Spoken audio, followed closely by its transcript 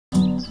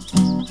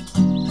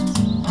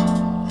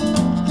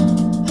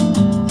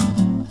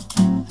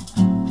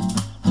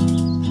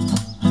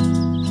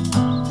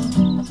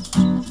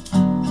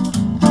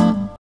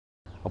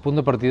El punt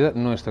de partida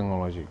no és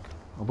tecnològic.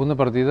 El punt de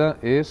partida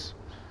és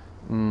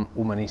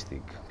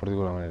humanístic, per dir-ho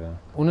d'alguna manera.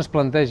 Un es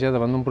planteja,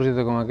 davant d'un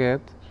projecte com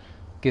aquest,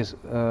 que és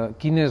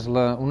quina és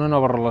una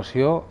nova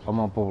relació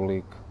amb el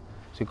públic.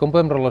 O sigui, com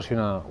podem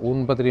relacionar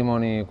un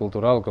patrimoni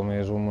cultural, com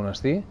és un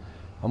monestir,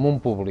 amb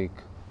un públic,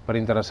 per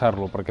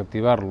interessar-lo, per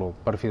captivar-lo,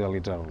 per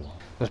fidelitzar-lo.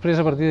 Després,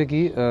 a partir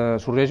d'aquí,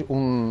 sorgeix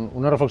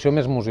una reflexió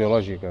més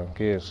museològica,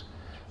 que és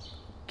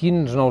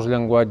quins nous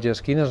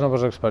llenguatges, quines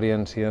noves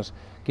experiències,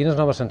 quines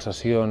noves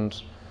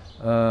sensacions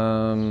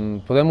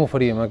podem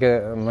oferir amb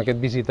aquest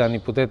visitant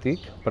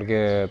hipotètic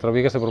perquè trobi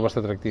aquesta proposta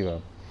atractiva.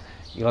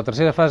 I la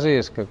tercera fase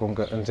és que, com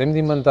que ens hem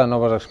d'inventar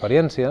noves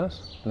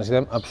experiències,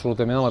 necessitem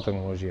absolutament la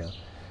tecnologia.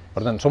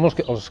 Per tant, som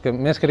els que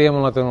més creiem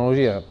en la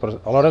tecnologia, però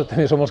alhora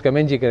també som els que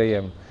menys hi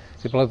creiem.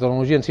 La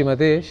tecnologia en si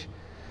mateix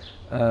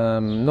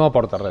no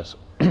aporta res.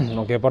 El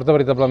que aporta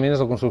veritablement és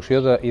la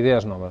construcció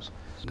d'idees noves.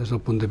 Des del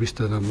punt de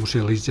vista de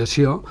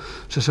musealització,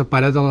 se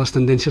separa de les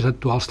tendències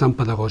actuals tan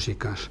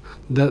pedagògiques,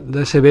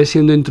 de saber si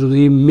hem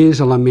d'introduir més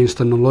elements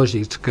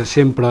tecnològics que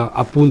sempre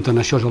apunten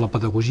això a la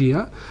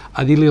pedagogia,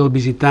 a dir-li al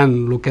visitant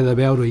el que ha de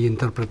veure i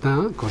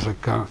interpretar, cosa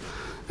que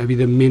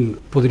evidentment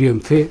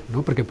podríem fer,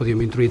 perquè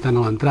podríem introduir tant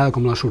a l'entrada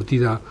com a la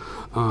sortida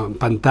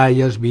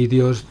pantalles,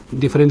 vídeos,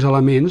 diferents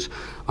elements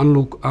en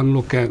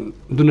el que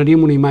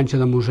donaríem una imatge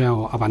de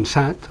museu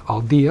avançat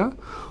al dia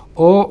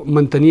o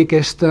mantenir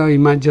aquesta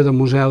imatge de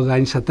museu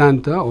d'anys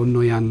 70 on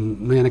no hi ha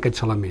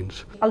aquests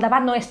elements. El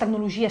debat no és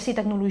tecnologia sí,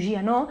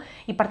 tecnologia no,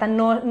 i per tant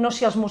no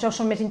si els museus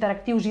són més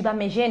interactius i va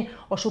més gent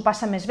o s'ho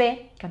passa més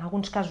bé, que en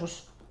alguns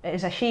casos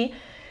és així,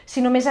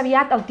 sinó més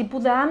aviat el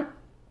tipus de,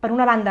 per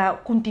una banda,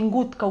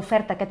 contingut que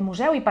oferta aquest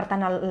museu i per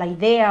tant la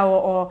idea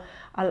o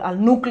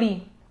el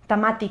nucli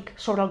temàtic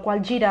sobre el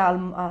qual gira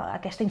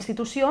aquesta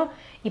institució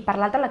i per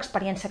l'altra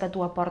l'experiència que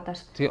tu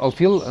aportes. Sí, el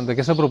fil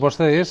d'aquesta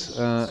proposta és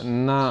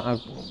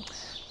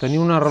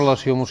tenir una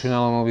relació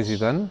emocional amb el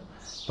visitant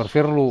per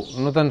fer-lo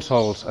no tan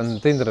sols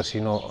entendre,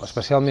 sinó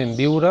especialment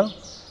viure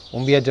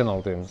un viatge en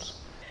el temps.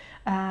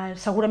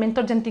 Segurament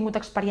tots hem tingut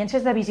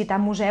experiències de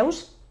visitar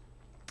museus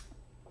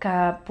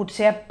que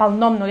potser pel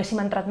nom no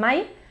haguéssim entrat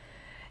mai,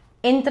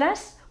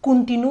 entres,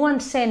 continuen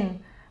sent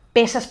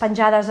peces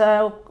penjades,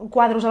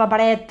 quadros a la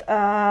paret,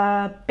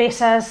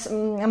 peces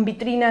en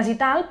vitrines i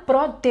tal,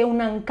 però té un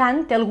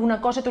encant, té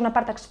alguna cosa, té una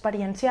part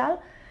experiencial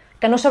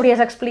que no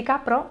sabries explicar,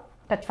 però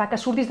que et fa que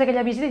surtis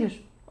d'aquella visita i dius,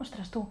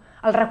 ostres, tu,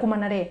 el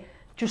recomanaré,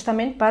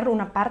 justament per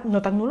una part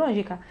no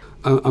tecnològica.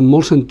 En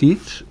molts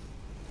sentits,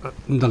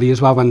 Dalí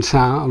es va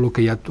avançar a el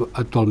que ja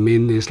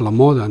actualment és la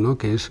moda,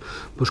 que és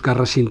buscar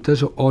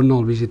recintes on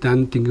el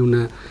visitant tingui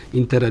una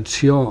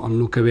interacció en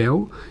el que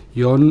veu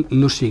i on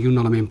no sigui un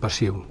element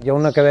passiu. Hi ha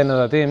una cadena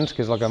de temps,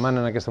 que és la que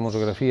mana en aquesta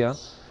museografia.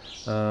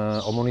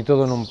 El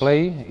monitor dona un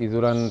play i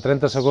durant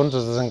 30 segons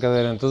es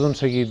desencadenen tot un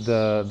seguit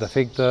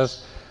d'efectes,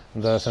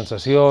 de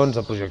sensacions,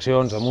 de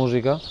projeccions, de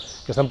música,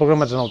 que estan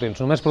programats en el temps.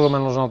 Només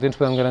programant-los en el temps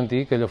podem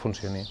garantir que allò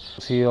funcioni.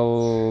 Si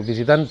el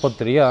visitant pot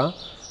triar,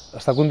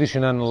 està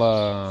condicionant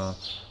la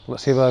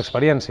seva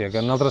experiència,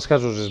 que en altres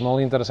casos és molt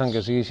interessant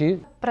que sigui així.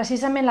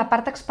 Precisament la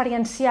part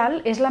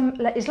experiencial és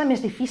la més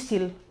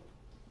difícil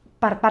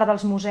per part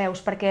dels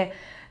museus, perquè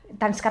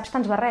tants caps,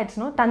 tants barrets,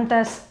 no?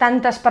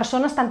 Tantes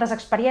persones, tantes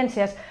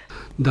experiències.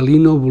 Dalí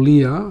no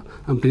volia,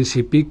 en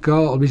principi, que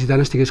el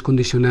visitant estigués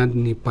condicionat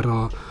ni per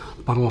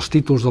als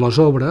títols de les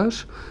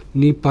obres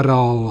ni per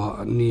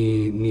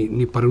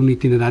un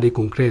itinerari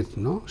concret,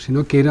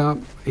 sinó que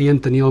ell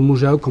entenia el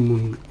museu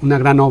com una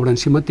gran obra en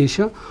si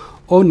mateixa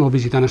on el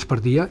visitant es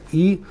perdia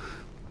i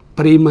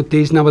per ell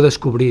mateix anava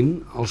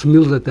descobrint els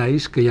 1000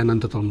 detalls que hi ha en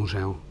tot el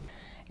museu.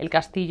 El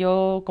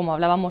castillo, como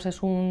hablábamos,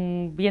 es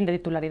un bien de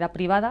titularidad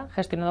privada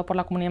gestionado por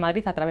la Comunidad de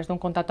Madrid a través de un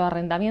contrato de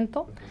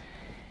arrendamiento.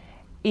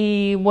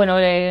 Y bueno,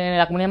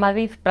 la Comunidad de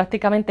Madrid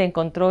prácticamente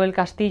encontró el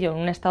castillo en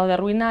un estado de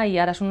ruina y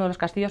ahora es uno de los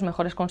castillos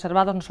mejores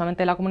conservados, no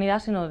solamente de la comunidad,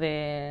 sino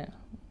del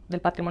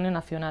patrimonio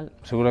nacional.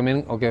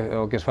 Segurament el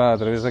que es fa a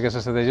través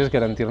d'aquesta estratègia és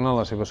garantir-ne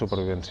la seva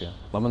supervivència.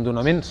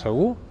 L'abandonament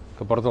segur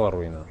que porta a la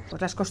ruïna.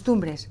 Pues las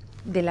costumbres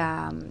del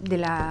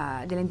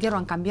entierro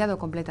han cambiado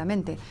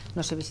completamente.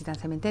 No se visitan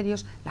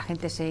cementerios, la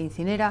gente se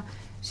incinera,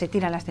 se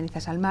tiran las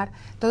cenizas al mar.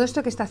 Todo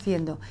esto que está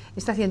haciendo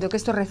que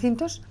estos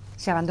recintos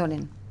se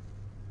abandonen.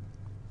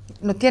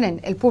 No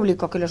tienen el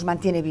público que los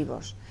mantiene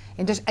vivos.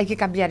 Entonces hay que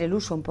cambiar el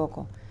uso un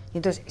poco. Y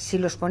entonces, si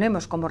los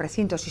ponemos como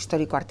recintos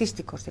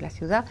histórico-artísticos de la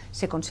ciudad,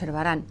 se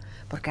conservarán,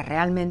 porque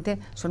realmente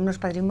son unos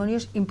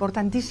patrimonios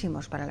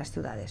importantísimos para las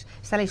ciudades.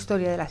 Está la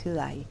historia de la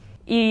ciudad ahí.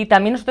 Y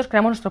también nosotros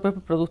creamos nuestros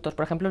propios productos.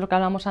 Por ejemplo, lo que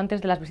hablábamos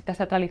antes de las visitas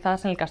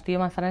teatralizadas en el Castillo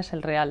de Manzanares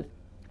el Real.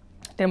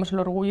 Tenemos el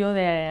orgullo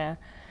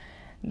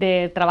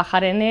de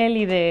trabajar en él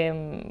y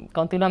de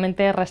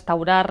continuamente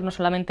restaurar no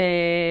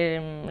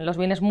solamente los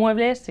bienes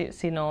muebles,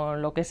 sino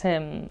lo que es,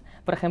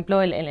 por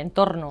ejemplo, el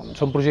entorno.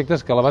 Són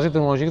projectes que a la base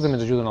tecnològica també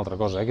ens ajuden a una altra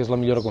cosa, que és la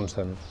millora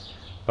constant,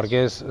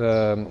 perquè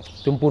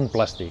té un punt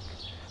plàstic.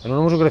 En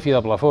una museografia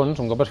de plafons,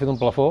 un cop has fet un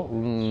plafó,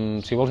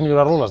 si vols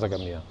millorar-lo l'has de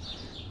canviar.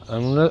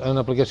 En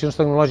aplicacions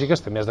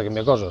tecnològiques també has de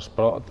canviar coses,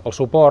 però el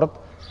suport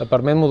et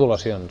permet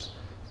modulacions.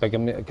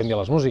 canviar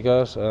les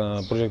músiques,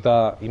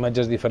 projectar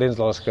imatges diferents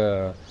de les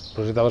que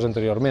projectaves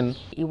anteriorment.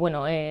 Y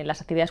bueno,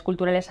 las actividades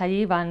culturales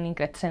allí van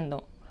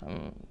increciendo,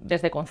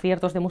 desde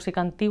conciertos de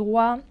música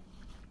antigua,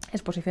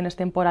 exposiciones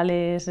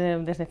temporales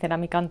desde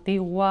cerámica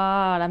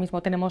antigua. Ahora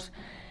mismo tenemos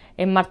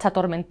en marcha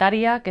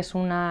Tormentaria, que es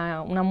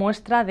una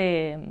muestra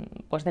de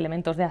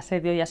elementos de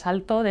asedio i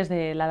asalto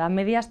desde la Edad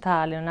Media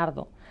hasta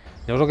Leonardo.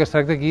 Llavors el que es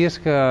tracta aquí és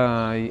que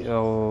hi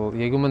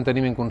hagi un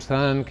manteniment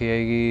constant, que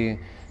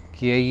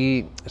hi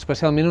hagi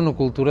especialment una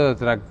cultura de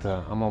tracte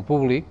amb el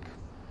públic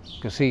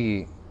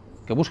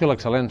que busqui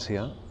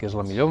l'excel·lència, que és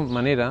la millor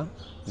manera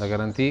de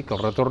garantir que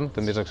el retorn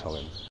també és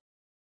excel·lent.